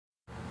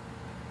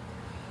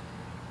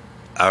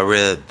I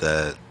read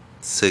that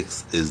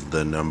 6 is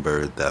the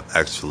number that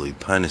actually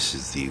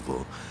punishes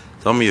evil.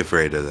 Don't be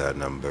afraid of that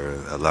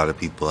number. A lot of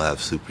people have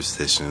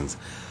superstitions.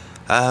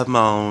 I have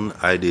my own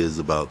ideas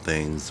about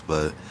things,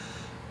 but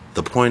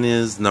the point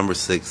is, number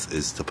 6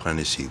 is to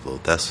punish evil.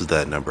 That's what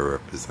that number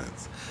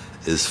represents.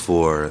 It's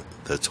for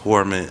the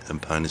torment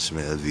and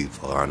punishment of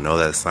evil. I know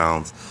that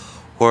sounds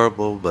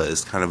horrible, but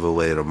it's kind of a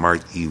way to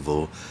mark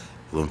evil.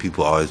 When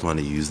people always want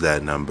to use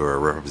that number or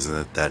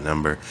represent that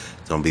number,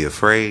 don't be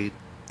afraid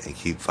and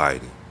keep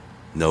fighting.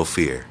 No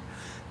fear.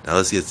 Now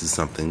let's get to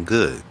something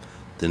good.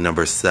 The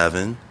number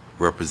 7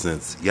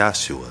 represents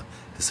YAHSHUA.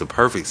 It's a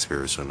perfect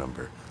spiritual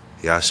number.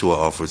 YAHSHUA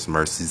offers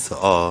mercy to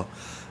all,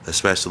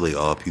 especially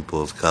all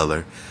people of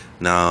color.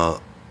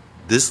 Now,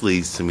 this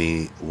leads to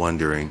me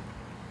wondering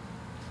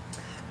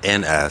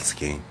and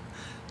asking,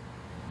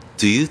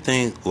 do you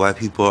think white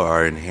people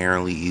are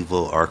inherently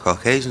evil? Are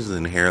Caucasians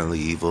inherently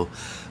evil?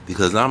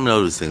 Because I'm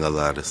noticing a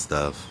lot of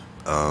stuff.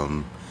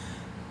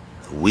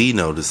 We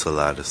notice a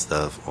lot of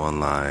stuff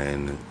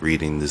online,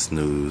 reading this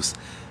news,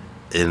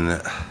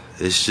 and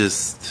it's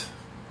just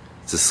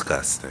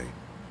disgusting.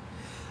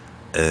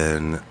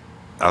 And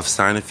I've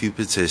signed a few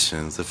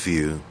petitions,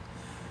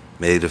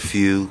 made a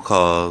few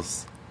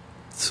calls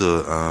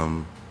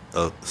to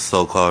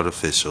so-called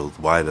officials,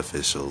 white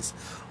officials.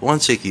 One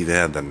chick even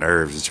had the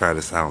nerve to try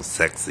to sound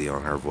sexy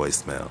on her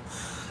voicemail.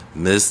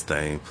 Miss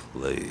Thing,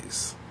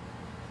 please.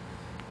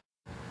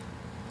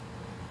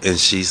 And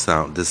she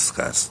sound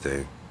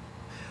disgusting.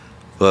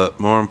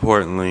 But more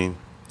importantly,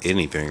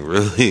 anything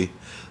really.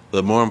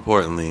 But more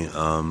importantly,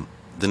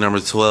 the number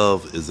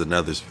 12 is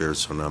another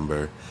spiritual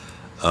number.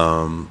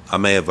 I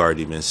may have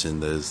already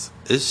mentioned this.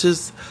 It's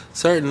just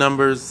certain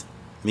numbers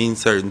mean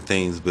certain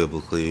things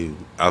biblically.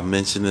 I've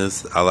mentioned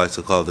this. I like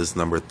to call this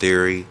number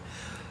theory.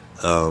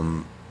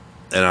 And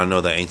I know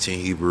the ancient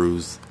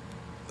Hebrews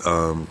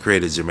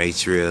created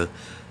gematria.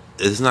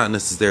 It's not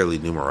necessarily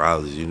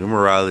numerology.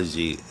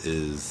 Numerology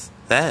is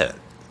bad.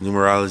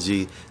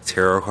 Numerology,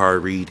 tarot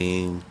card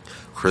reading,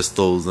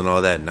 crystals and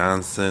all that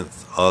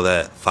nonsense, all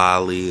that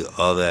folly,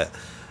 all that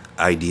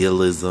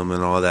idealism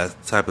and all that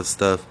type of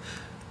stuff.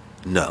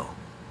 No.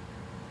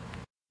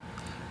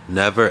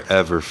 Never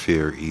ever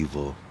fear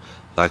evil.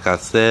 Like I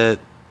said,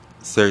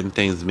 certain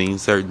things mean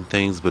certain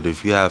things, but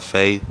if you have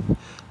faith,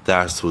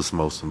 that's what's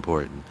most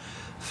important.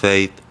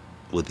 Faith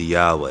with the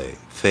Yahweh,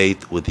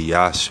 faith with the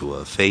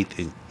YAHSHUA, faith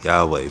in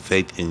Yahweh,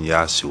 faith in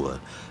YAHSHUA.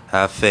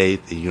 Have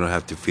faith and you don't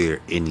have to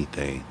fear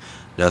anything.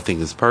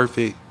 Nothing is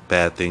perfect.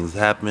 Bad things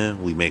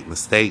happen. We make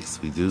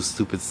mistakes. We do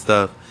stupid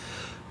stuff.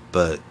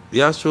 But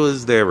YAHSHUA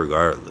is there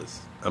regardless.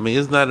 I mean,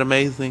 isn't that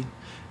amazing?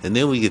 And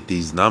then we get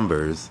these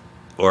numbers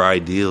or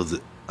ideals,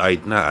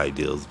 not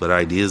ideals, but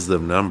ideas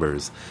of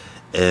numbers,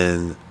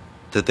 and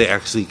that they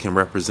actually can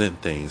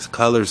represent things.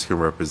 Colors can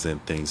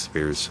represent things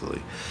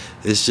spiritually.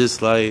 It's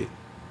just like,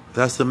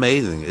 that's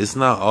amazing. It's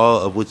not all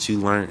of what you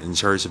learned in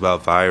church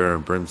about fire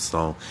and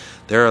brimstone.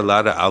 There are a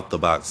lot of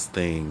out-the-box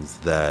things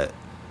that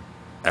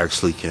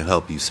actually can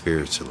help you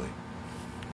spiritually.